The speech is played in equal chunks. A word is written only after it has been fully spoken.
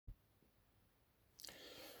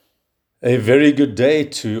A very good day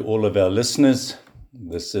to all of our listeners.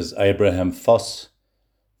 This is Abraham Foss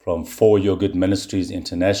from For Your Good Ministries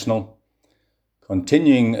International,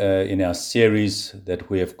 continuing in our series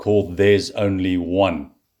that we have called There's Only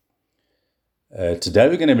One. Today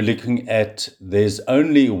we're going to be looking at there's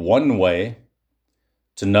only one way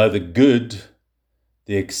to know the good,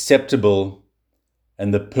 the acceptable,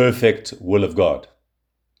 and the perfect will of God.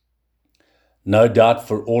 No doubt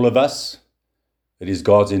for all of us, it is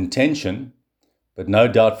God's intention, but no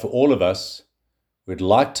doubt for all of us, we'd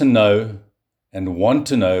like to know and want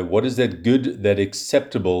to know what is that good, that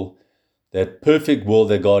acceptable, that perfect will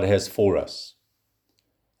that God has for us.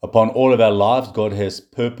 Upon all of our lives, God has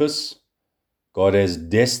purpose. God has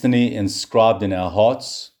destiny inscribed in our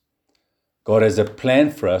hearts. God has a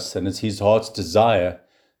plan for us, and it's His heart's desire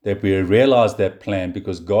that we realize that plan,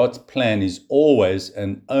 because God's plan is always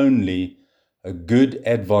and only a good,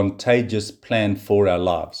 advantageous plan for our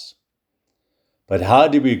lives. But how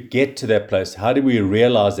do we get to that place? How do we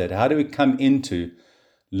realize that? How do we come into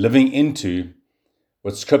living into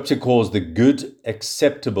what Scripture calls the good,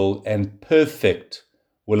 acceptable, and perfect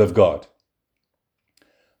will of God?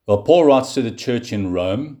 Well, Paul writes to the church in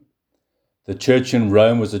Rome. The church in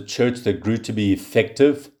Rome was a church that grew to be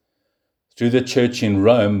effective. Through the church in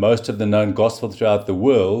Rome, most of the known gospel throughout the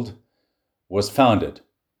world was founded.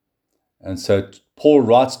 And so Paul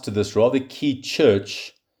writes to this rather key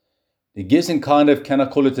church. He gives them kind of, can I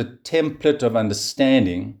call it a template of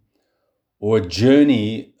understanding or a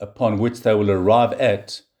journey upon which they will arrive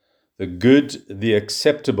at the good, the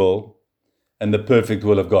acceptable, and the perfect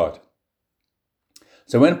will of God.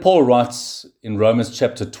 So when Paul writes in Romans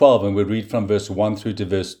chapter 12, and we read from verse 1 through to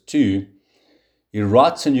verse 2, he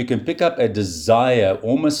writes, and you can pick up a desire,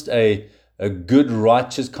 almost a good,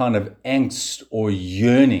 righteous kind of angst or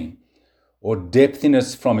yearning, or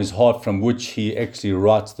depthiness from his heart, from which he actually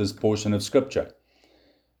writes this portion of Scripture.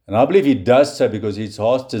 And I believe he does so because his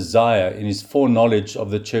heart's desire in his foreknowledge of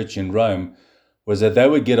the church in Rome was that they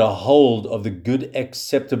would get a hold of the good,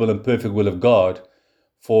 acceptable, and perfect will of God.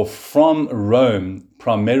 For from Rome,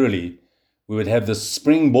 primarily, we would have the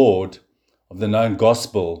springboard of the known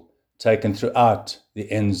gospel taken throughout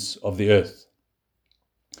the ends of the earth.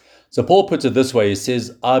 So Paul puts it this way. He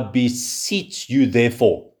says, I beseech you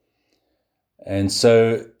therefore. And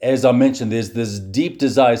so, as I mentioned, there's this deep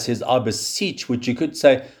desire. It says, I beseech, which you could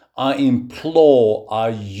say, I implore, I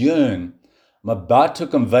yearn. I'm about to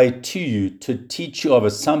convey to you, to teach you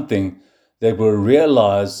of something that will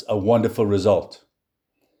realize a wonderful result.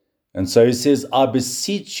 And so he says, I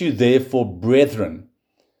beseech you therefore, brethren.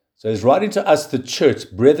 So he's writing to us, the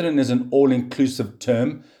church. Brethren is an all-inclusive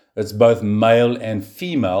term. It's both male and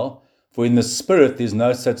female. For in the Spirit, there's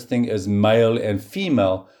no such thing as male and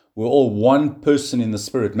female. We're all one person in the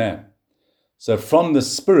Spirit, man. So from the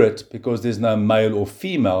Spirit, because there's no male or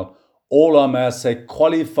female, all are, may I say,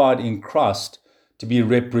 qualified in Christ to be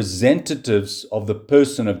representatives of the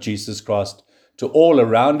person of Jesus Christ to all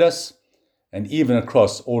around us and even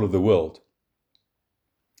across all of the world.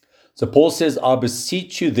 So Paul says, I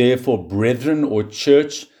beseech you therefore, brethren or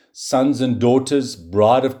church, sons and daughters,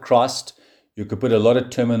 bride of Christ. You could put a lot of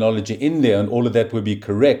terminology in there and all of that would be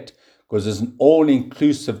correct, because it's an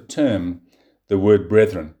all-inclusive term, the word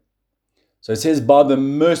brethren. So it says, by the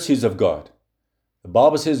mercies of God. The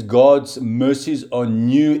Bible says God's mercies are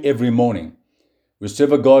new every morning. We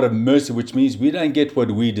serve a God of mercy, which means we don't get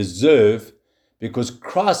what we deserve, because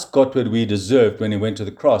Christ got what we deserved when He went to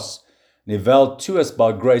the cross. And He vowed to us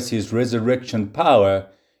by grace His resurrection power,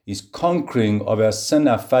 His conquering of our sin,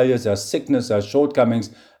 our failures, our sickness, our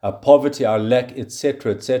shortcomings, our poverty, our lack,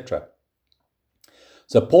 etc., etc.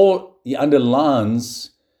 So Paul, he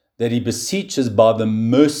underlines that he beseeches by the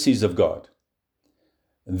mercies of God.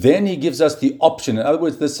 Then he gives us the option. In other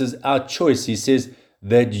words, this is our choice. He says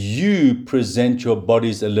that you present your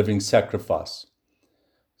bodies a living sacrifice.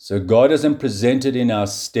 So God hasn't presented in our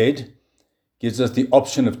stead, gives us the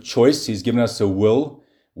option of choice. He's given us a will.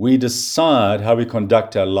 We decide how we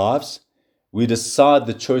conduct our lives. We decide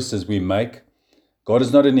the choices we make. God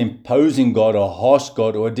is not an imposing God or a harsh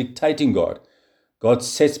God or a dictating God. God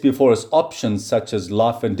sets before us options such as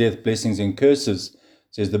life and death, blessings and curses,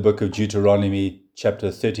 says the book of Deuteronomy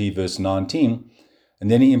chapter 30, verse 19.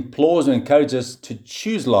 And then He implores and encourages us to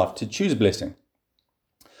choose life, to choose blessing.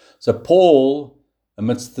 So Paul,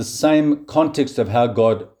 amidst the same context of how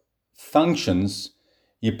God functions,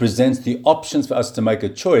 he presents the options for us to make a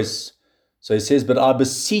choice. So he says, but I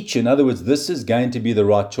beseech you, in other words, this is going to be the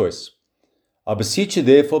right choice. I beseech you,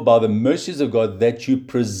 therefore, by the mercies of God, that you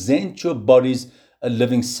present your bodies a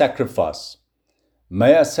living sacrifice.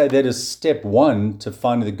 May I say that is step one to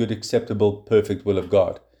finding the good, acceptable, perfect will of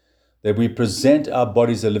God. that we present our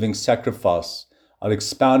bodies a living sacrifice. I'll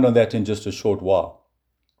expound on that in just a short while.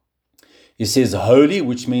 He says holy,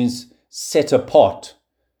 which means set apart.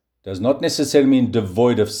 Does not necessarily mean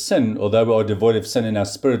devoid of sin, although we are devoid of sin in our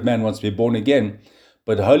spirit man once we're born again.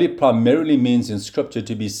 But holy primarily means in Scripture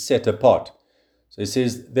to be set apart. So he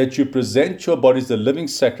says that you present your bodies a living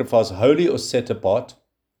sacrifice, holy or set apart,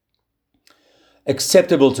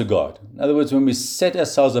 acceptable to God. In other words, when we set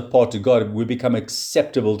ourselves apart to God, we become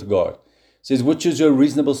acceptable to God. It says, which is your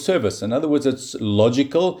reasonable service. In other words, it's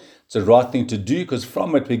logical, it's the right thing to do, because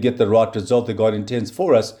from it we get the right result that God intends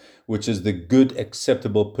for us, which is the good,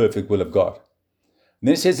 acceptable, perfect will of God. And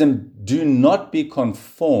then it says, and do not be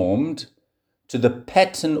conformed to the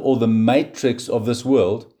pattern or the matrix of this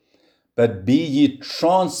world, but be ye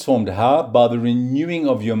transformed. How? By the renewing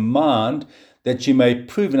of your mind, that you may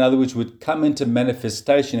prove, in other words, would come into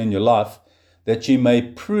manifestation in your life, that you may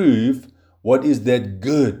prove what is that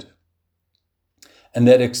good and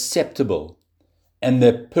that acceptable and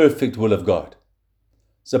that perfect will of God.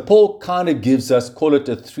 So Paul kind of gives us, call it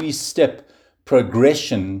a 3-step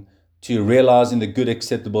progression to realizing the good,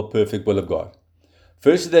 acceptable, perfect will of God.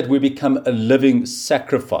 First is that we become a living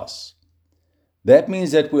sacrifice. That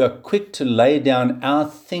means that we are quick to lay down our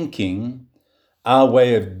thinking, our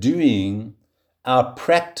way of doing, our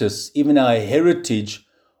practice, even our heritage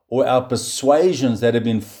or our persuasions that have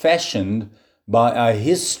been fashioned by our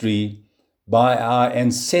history, by our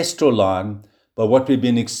ancestral line, by what we've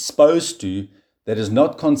been exposed to, that is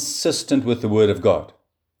not consistent with the Word of God.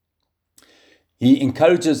 He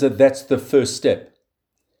encourages that that's the first step,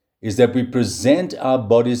 is that we present our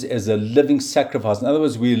bodies as a living sacrifice. In other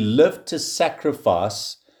words, we live to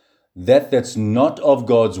sacrifice that's not of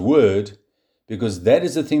God's Word, because that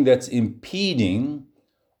is the thing that's impeding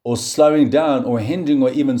or slowing down or hindering or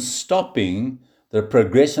even stopping the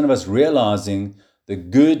progression of us realizing the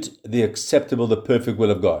good, the acceptable, the perfect will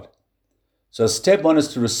of God. So step 1 is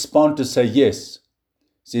to respond, to say yes. It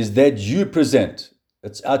says that you present.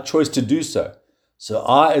 It's our choice to do so. So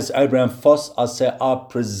I, as Abraham Foss, I say I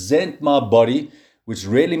present my body, which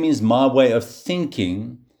really means my way of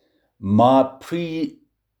thinking, my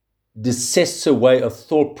predecessor way of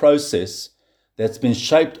thought process that's been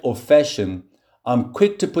shaped or fashioned. I'm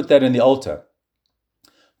quick to put that in the altar,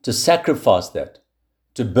 to sacrifice that,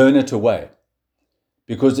 to burn it away,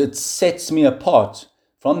 because it sets me apart.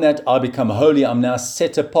 From that, I become holy. I'm now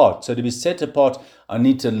set apart. So to be set apart, I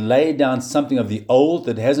need to lay down something of the old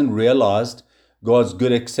that hasn't realized God's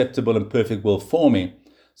good, acceptable, and perfect will for me,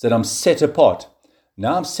 so that I'm set apart.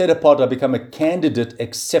 Now I'm set apart, I become a candidate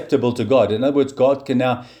acceptable to God. In other words, God can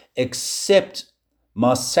now accept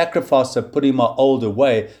my sacrifice of putting my old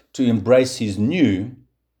away to embrace His new.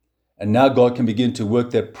 And now God can begin to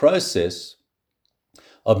work that process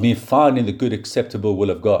of me finding the good, acceptable will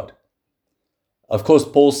of God. Of course,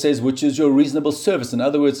 Paul says, which is your reasonable service. In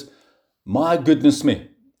other words, my goodness me,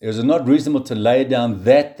 is it not reasonable to lay down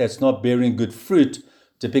that's not bearing good fruit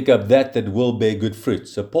to pick up that will bear good fruit?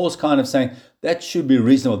 So Paul's kind of saying that should be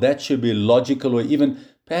reasonable, that should be logical, or even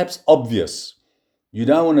perhaps obvious. You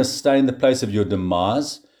don't want to stay in the place of your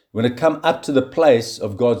demise. You want to come up to the place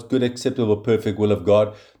of God's good, acceptable, perfect will of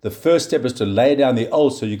God. The first step is to lay down the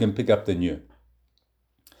old so you can pick up the new.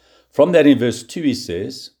 From that in verse 2 he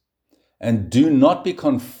says, and do not be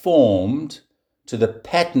conformed to the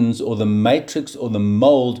patterns or the matrix or the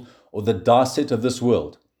mold or the die-set of this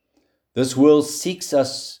world. This world seeks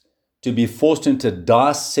us to be forced into a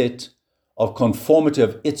die-set of conformity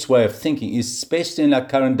of its way of thinking, especially in our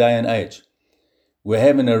current day and age. We're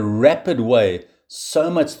having a rapid way,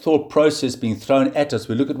 so much thought process being thrown at us.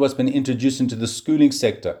 We look at what's been introduced into the schooling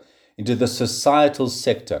sector, into the societal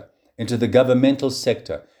sector, into the governmental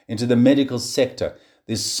sector, into the medical sector.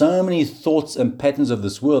 There's so many thoughts and patterns of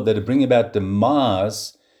this world that are bringing about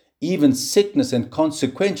demise, even sickness, and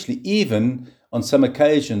consequently, even on some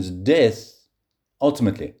occasions, death,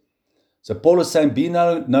 ultimately. So Paul is saying, be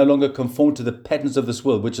no longer conformed to the patterns of this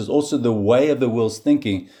world, which is also the way of the world's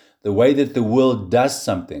thinking, the way that the world does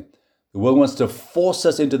something. The world wants to force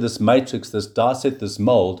us into this matrix, this die-set, this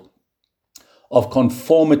mold of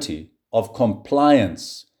conformity, of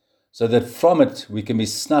compliance, so that from it we can be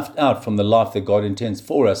snuffed out from the life that God intends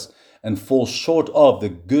for us and fall short of the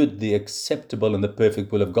good, the acceptable, and the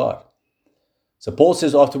perfect will of God. So Paul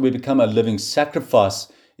says after we become a living sacrifice,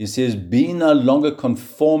 he says, be no longer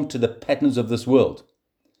conformed to the patterns of this world.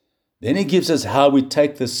 Then he gives us how we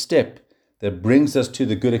take this step that brings us to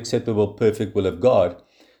the good, acceptable, perfect will of God.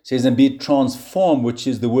 He says, and be transformed, which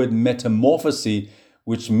is the word metamorphosis,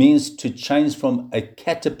 which means to change from a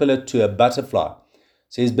caterpillar to a butterfly.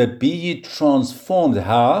 It says, but be ye transformed.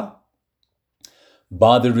 How?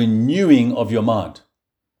 by the renewing of your mind.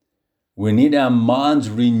 We need our minds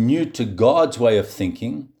renewed to God's way of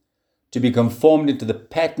thinking, to be conformed into the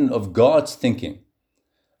pattern of God's thinking.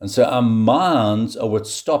 And so our minds are what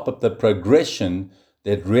stop up the progression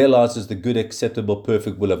that realizes the good, acceptable,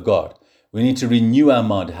 perfect will of God. We need to renew our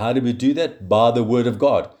mind. How do we do that? By the Word of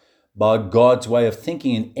God, by God's way of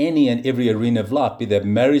thinking in any and every arena of life, be that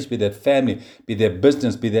marriage, be that family, be that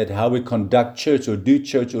business, be that how we conduct church or do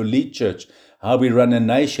church or lead church, how we run a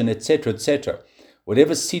nation, etc., etc.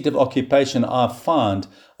 Whatever seat of occupation I find,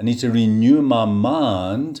 I need to renew my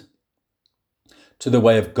mind to the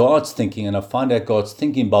way of God's thinking, and I find out God's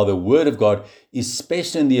thinking by the Word of God,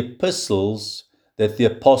 especially in the epistles that the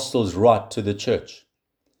apostles write to the church.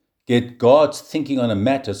 Get God's thinking on a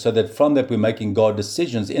matter so that from that we're making God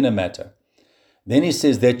decisions in a matter. Then he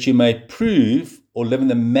says that you may prove or live in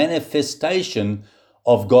the manifestation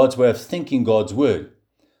of God's way of thinking, God's Word.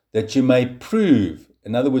 That you may prove,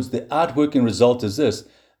 in other words, the outworking result is this,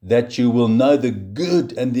 that you will know the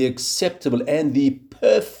good and the acceptable and the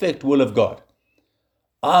perfect will of God.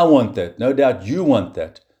 I want that. No doubt you want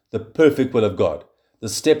that. The perfect will of God. The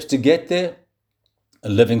steps to get there, a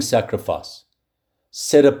living sacrifice,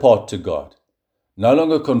 set apart to God. No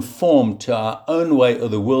longer conform to our own way or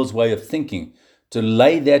the world's way of thinking, to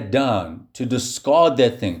lay that down, to discard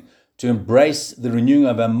that thing, to embrace the renewing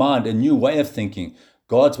of our mind, a new way of thinking,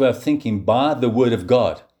 God's way of thinking by the Word of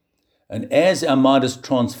God. And as our mind is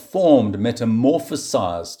transformed,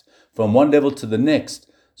 metamorphosized from one level to the next,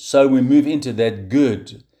 so we move into that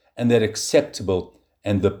good and that acceptable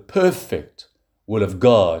and the perfect will of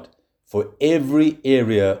God for every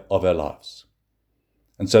area of our lives.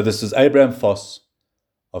 And so this is Abraham Foss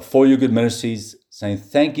of For Your Good Ministries saying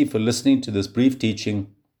thank you for listening to this brief teaching.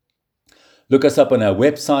 Look us up on our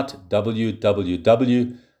website,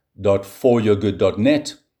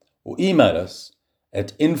 www.foryourgood.net, or email us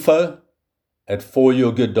at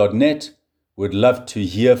info@foryourgood.net. We'd love to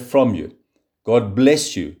hear from you. God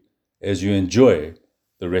bless you as you enjoy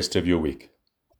the rest of your week.